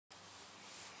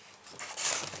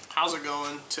How's it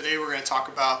going? Today we're going to talk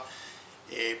about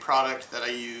a product that I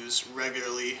use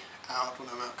regularly out when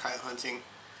I'm out coyote hunting.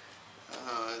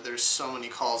 There's so many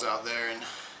calls out there, and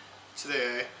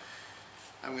today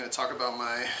I'm going to talk about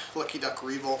my Lucky Duck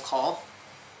Revolt call.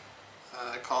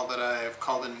 A call that I've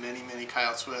called in many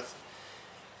coyotes with.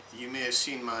 You may have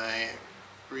seen my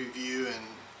review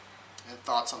and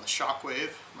thoughts on the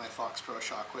Shockwave, my Fox Pro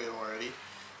Shockwave already.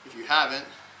 If you haven't,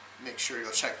 make sure you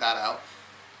go check that out.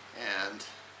 And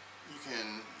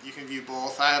you can view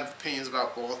both. I have opinions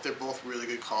about both. They're both really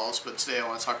good calls, but today I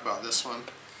want to talk about this one.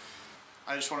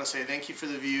 I just want to say thank you for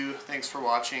the view. Thanks for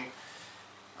watching.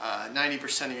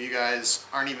 90% of you guys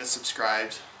aren't even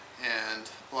subscribed, and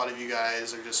a lot of you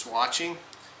guys are just watching.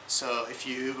 So if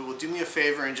you will do me a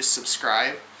favor and just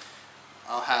subscribe,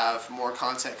 I'll have more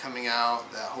content coming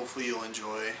out that hopefully you'll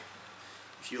enjoy.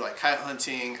 If you like coyote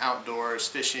hunting, outdoors,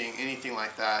 fishing, anything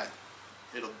like that,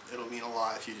 it'll mean a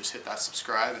lot if you just hit that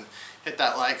subscribe and hit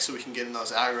that like, so we can get in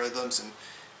those algorithms and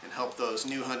help those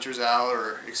new hunters out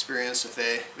or experienced if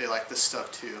they like this stuff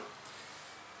too.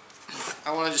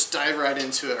 I want to just dive right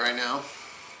into it right now.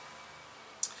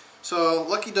 So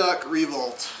Lucky Duck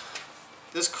Revolt.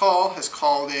 This call has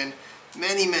called in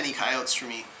many coyotes for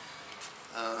me.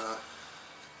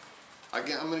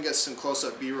 Again, I'm going to get some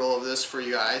close-up B-roll of this for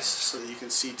you guys so that you can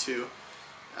see too.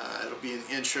 It'll be an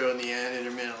intro in the end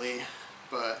intermittently.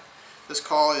 But this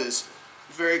call is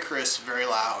very crisp, very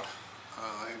loud.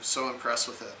 I'm so impressed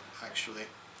with it, actually.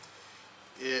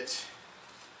 It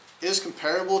is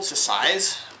comparable to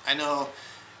size. I know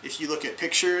if you look at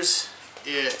pictures,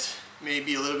 it may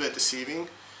be a little bit deceiving,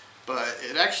 but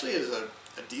it actually is a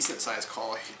decent size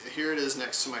call. Here it is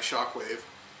next to my Shockwave.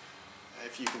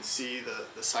 If you can see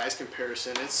the size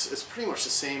comparison, it's pretty much the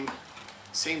same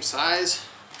size.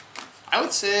 I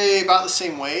would say about the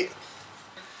same weight.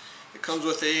 It comes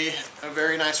with a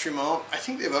very nice remote. I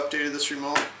think they've updated this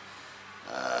remote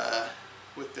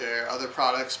with their other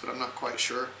products, but I'm not quite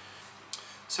sure.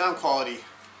 Sound quality,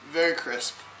 very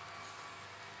crisp.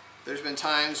 There's been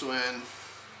times when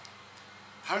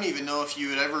I don't even know if you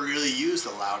would ever really use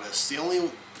the loudest. The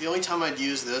only time I'd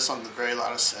use this on the very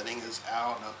loudest setting is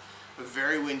out on a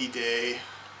very windy day,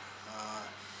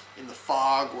 in the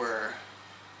fog where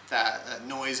that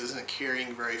noise isn't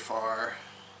carrying very far.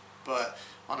 But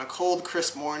on a cold,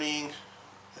 crisp morning,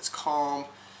 it's calm,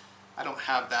 I don't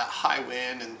have that high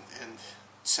wind and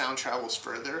sound travels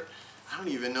further. I don't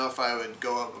even know if I would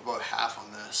go up about half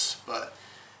on this, but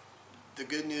the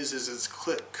good news is it's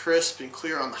crisp and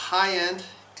clear on the high end,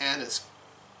 and it's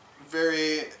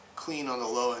very clean on the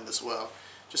low end as well.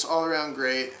 Just all around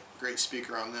great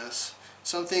speaker on this.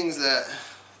 Some things that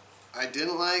I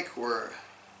didn't like were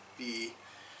the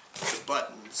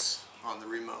buttons on the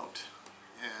remote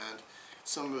and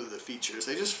some of the features.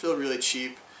 They just feel really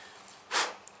cheap.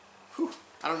 Whew.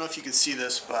 I don't know if you can see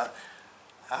this, but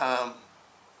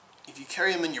if you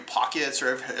carry them in your pockets, or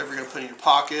ever going to put in your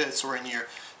pockets or in your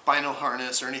bino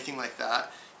harness or anything like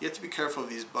that, you have to be careful of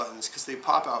these buttons because they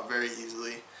pop out very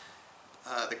easily.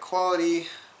 The quality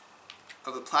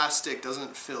of the plastic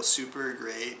doesn't feel super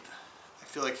great. I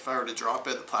feel like if I were to drop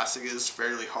it, the plastic is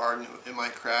fairly hard and it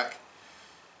might crack.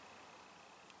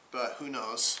 But who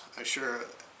knows? I'm sure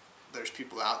there's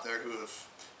people out there who have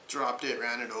dropped it,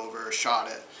 ran it over, shot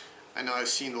it. I know I've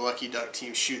seen the Lucky Duck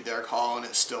team shoot their call and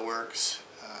it still works.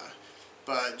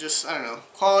 But just, I don't know,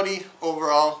 quality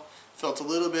overall felt a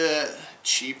little bit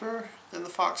cheaper than the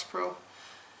Fox Pro.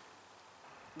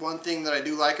 One thing that I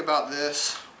do like about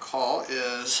this call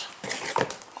is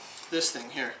this thing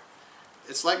here.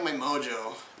 It's like my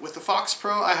Mojo. With the Fox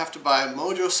Pro, I have to buy a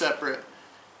Mojo separate,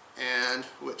 and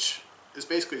which is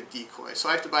basically a decoy. So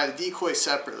I have to buy the decoy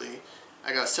separately.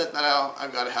 I gotta set that out.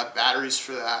 I've got to have batteries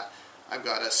for that. I've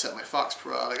got to set my Fox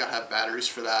Pro out. I gotta have batteries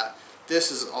for that.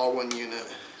 This is all one unit.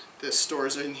 This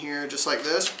stores in here just like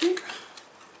this, and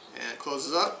it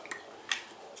closes up,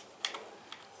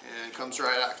 and comes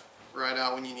right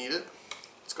out when you need it.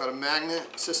 It's got a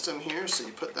magnet system here, so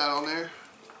you put that on there.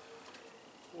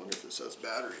 I wonder if this has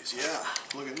batteries. Yeah,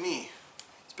 look at me.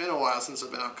 It's been a while since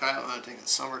I've been out coyote hunting.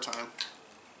 It's summertime.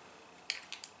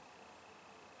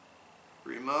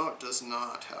 Remote does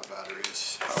not have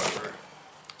batteries, however.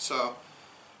 So,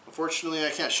 unfortunately, I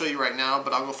can't show you right now,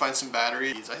 but I'll go find some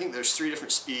batteries. I think there's 3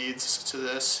 different speeds to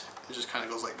this. It just kind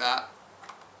of goes like that.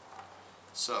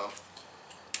 So,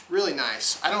 really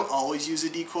nice. I don't always use a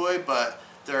decoy, but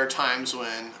there are times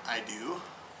when I do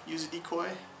use a decoy,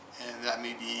 and that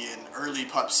may be in early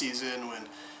pup season when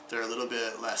they're a little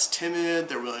bit less timid,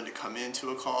 they're willing to come into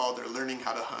a call, they're learning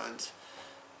how to hunt.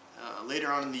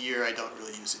 Later on in the year, I don't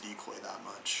really use a decoy that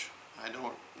much. I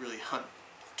don't really hunt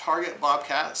target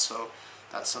bobcats, so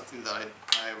that's something that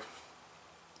I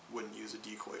wouldn't use a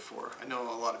decoy for. I know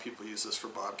a lot of people use this for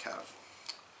bobcat.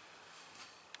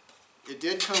 It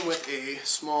did come with a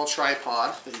small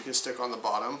tripod that you can stick on the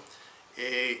bottom.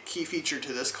 A key feature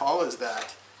to this call is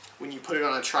that when you put it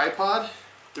on a tripod,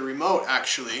 the remote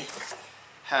actually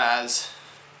has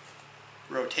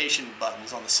rotation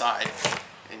buttons on the side.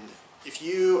 And if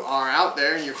you are out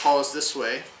there and your call is this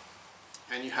way,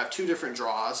 and you have two different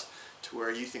draws to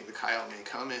where you think the coyote may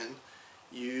come in,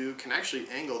 you can actually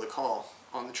angle the call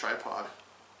on the tripod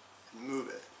and move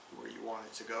it where you want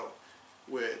it to go,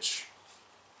 which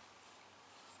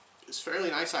is fairly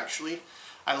nice actually.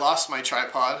 I lost my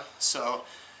tripod, so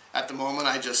at the moment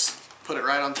I just put it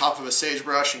right on top of a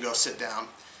sagebrush and go sit down.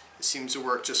 It seems to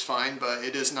work just fine, but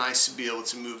it is nice to be able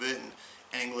to move it and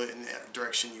angle it in the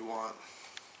direction you want.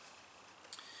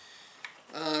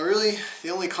 Really, the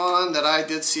only con that I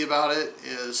did see about it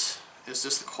is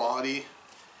just the quality.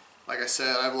 Like I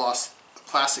said, I've lost the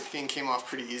plastic thing, came off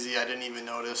pretty easy. I didn't even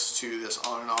notice to this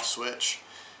on and off switch.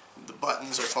 The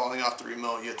buttons are falling off the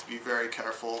remote. You have to be very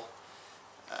careful.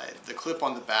 The clip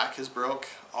on the back is broke,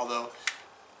 although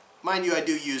mind you I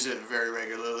do use it very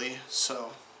regularly,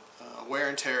 so wear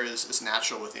and tear is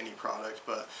natural with any product,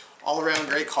 but all around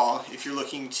great call. If you're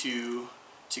looking to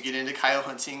get into coyote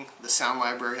hunting, the sound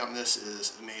library on this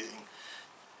is amazing.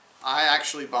 I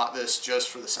actually bought this just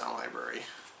for the sound library.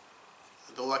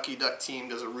 The Lucky Duck team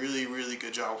does a really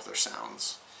good job with their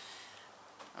sounds,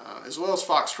 as well as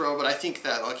Fox Pro, but I think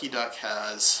that Lucky Duck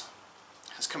has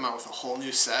come out with a whole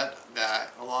new set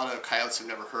that a lot of coyotes have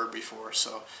never heard before,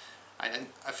 so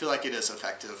I feel like it is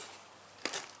effective.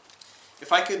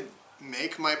 If I could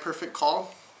make my perfect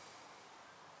call,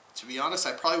 to be honest,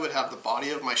 I probably would have the body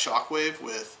of my Shockwave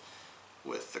with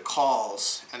the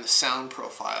calls and the sound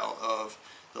profile of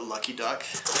the Lucky Duck.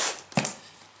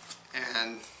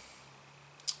 And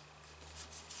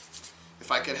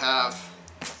if I could have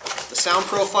the sound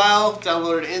profile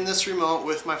downloaded in this remote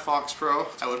with my Fox Pro,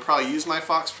 I would probably use my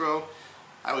Fox Pro.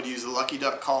 I would use the Lucky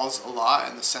Duck calls a lot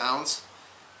and the sounds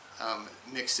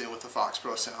mixed in with the Fox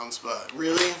Pro sounds, but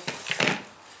really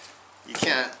you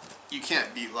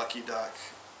can't beat Lucky Duck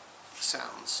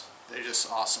sounds. They're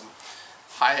just awesome.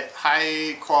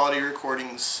 High quality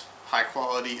recordings, high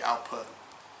quality output,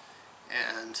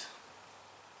 and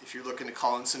if you're looking to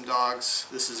call in some dogs,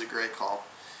 this is a great call.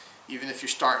 Even if you're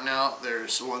starting out,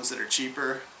 there's ones that are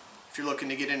cheaper. If you're looking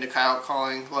to get into coyote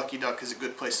calling, Lucky Duck is a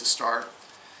good place to start.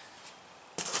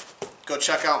 Go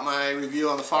check out my review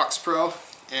on the Fox Pro,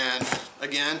 and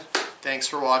again, thanks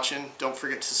for watching. Don't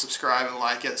forget to subscribe and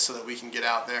like it so that we can get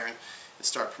out there and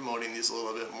start promoting these a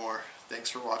little bit more. Thanks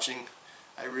for watching.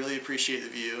 I really appreciate the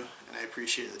view, and I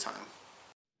appreciate the time.